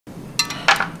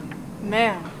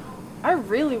Man, I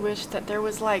really wish that there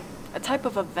was like a type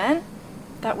of event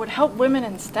that would help women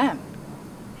in STEM.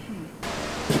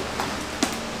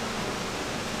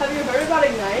 Have you heard about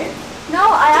Ignite? No,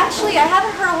 I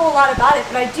haven't heard a whole lot about it,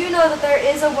 but I do know that there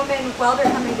is a woman welder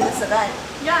coming to this event.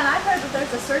 Yeah, and I've heard that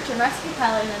there's a search and rescue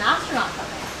pilot and an astronaut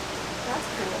coming. That's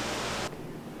cool.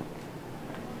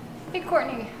 Hey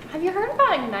Courtney, have you heard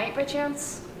about Ignite by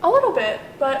chance? A little bit,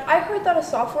 but I heard that a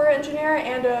software engineer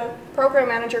and a program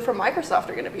manager from Microsoft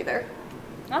are going to be there.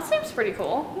 That seems pretty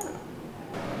cool. Yeah.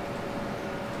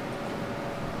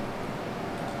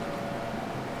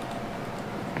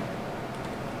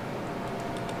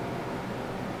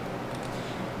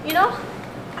 You know,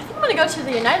 I think I'm gonna go to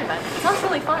the Ignite event. It sounds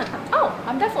really fun. Oh,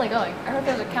 I'm definitely going. I heard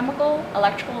there's a chemical,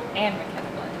 electrical, and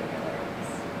mechanical engineering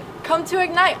there. Come to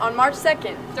Ignite on March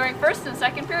 2nd. During first and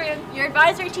second period. Your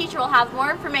advisory teacher will have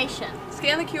more information.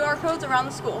 Scan the QR codes around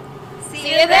the school. See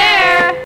you there!